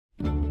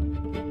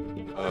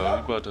We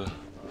about to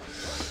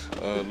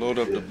load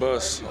up the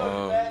bus,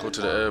 go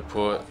to the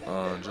airport,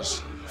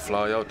 just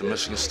fly out to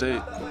Michigan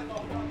State.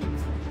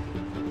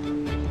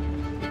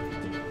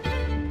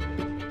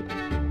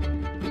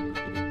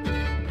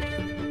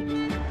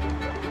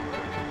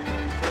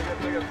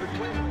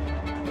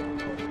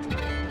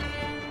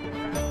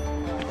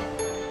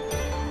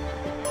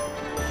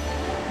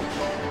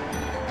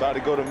 About to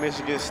go to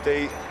Michigan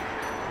State,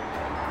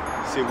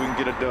 see if we can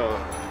get a dub.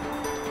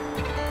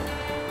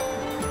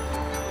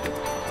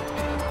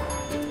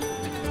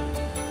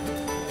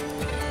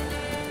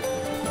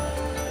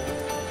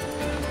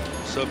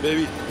 What's up,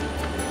 baby?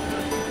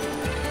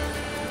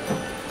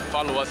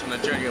 Follow us on the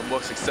journey of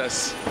more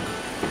success.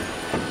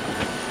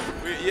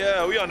 We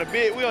on the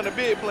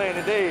big plane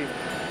today.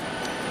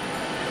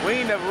 We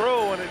ain't never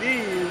rode one of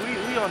these.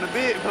 We on the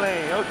big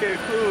plane. Okay,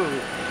 cool.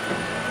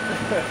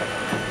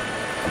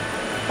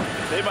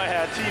 They might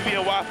have TV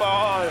and Wi-Fi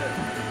on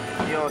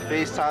it. You on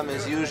FaceTime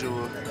as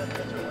usual.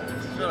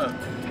 Shut up.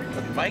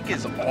 Mike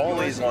is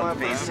always on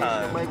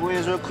FaceTime. Mike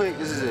Williams, real quick.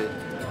 This is it.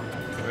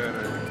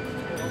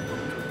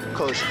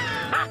 Coach,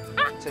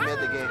 take me at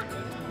the game.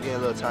 I'm getting a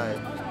little tired.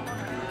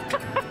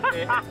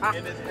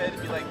 And his head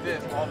be like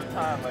this all the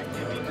time. Like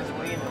if he just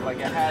leaning, like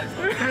it has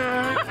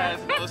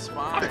no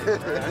spine.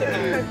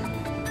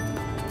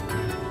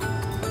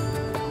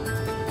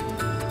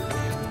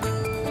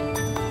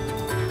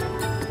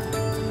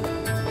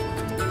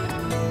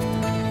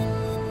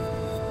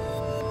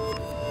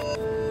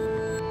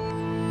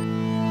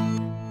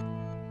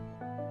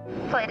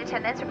 Flight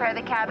attendants, prepare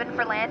the cabin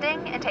for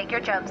landing and take your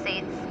jump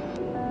seats.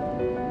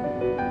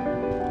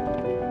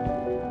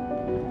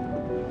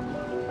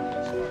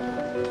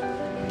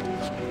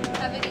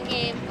 Have a good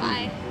game.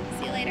 Bye.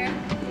 See you later.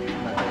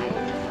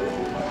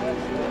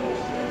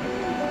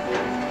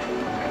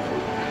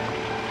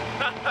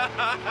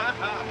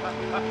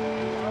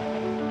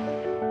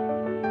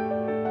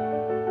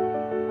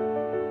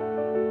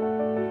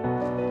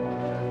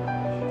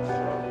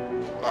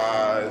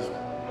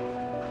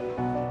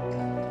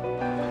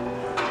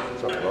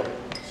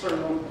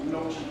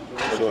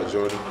 What's up,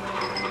 Jordan?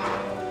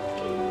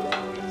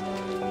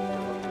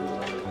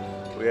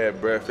 We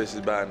had breakfast.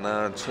 It's about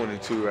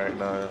 9:22 right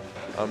now.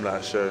 I'm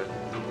not sure.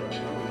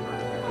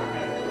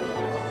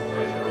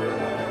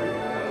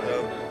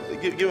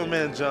 Give a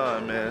man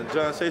John, man.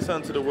 John, say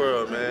something to the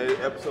world, man.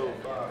 Episode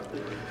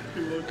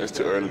 5. It's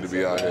too early to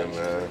be out here,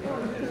 man.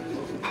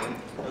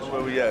 That's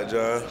where we at,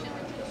 John.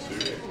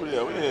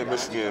 Yeah, we in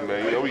Michigan,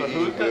 man. You know, we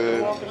eat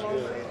good.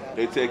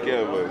 They take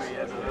care of us.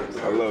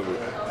 I love it.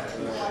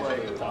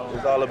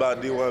 It's all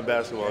about D1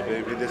 basketball,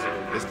 baby.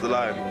 It's the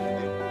life.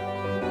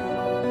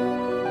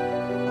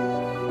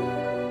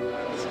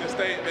 Michigan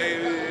State,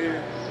 baby.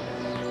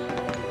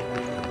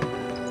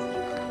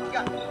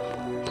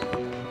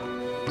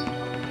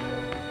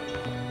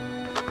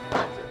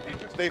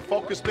 Stay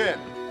focused in.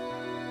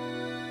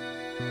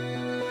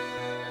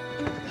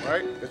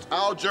 Right? It's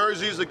our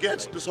jerseys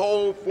against this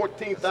whole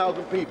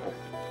 14,000 people.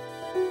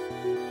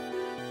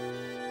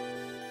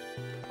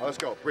 Let's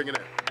go. Bring it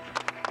in.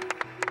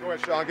 Go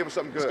ahead, Sean. Give us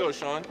something good. Let's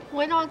go, Sean.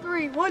 Win on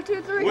 3. 1,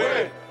 2, 3.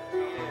 Win.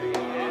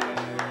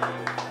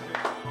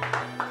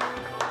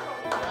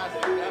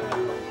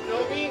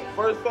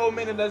 First 4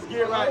 minutes, let's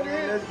get right,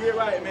 man. Let's get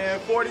right, man.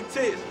 40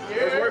 ticks.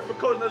 Let's work for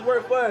coach, let's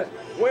work for us.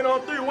 Win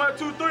on 3. 1,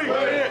 2, 3.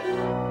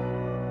 Win.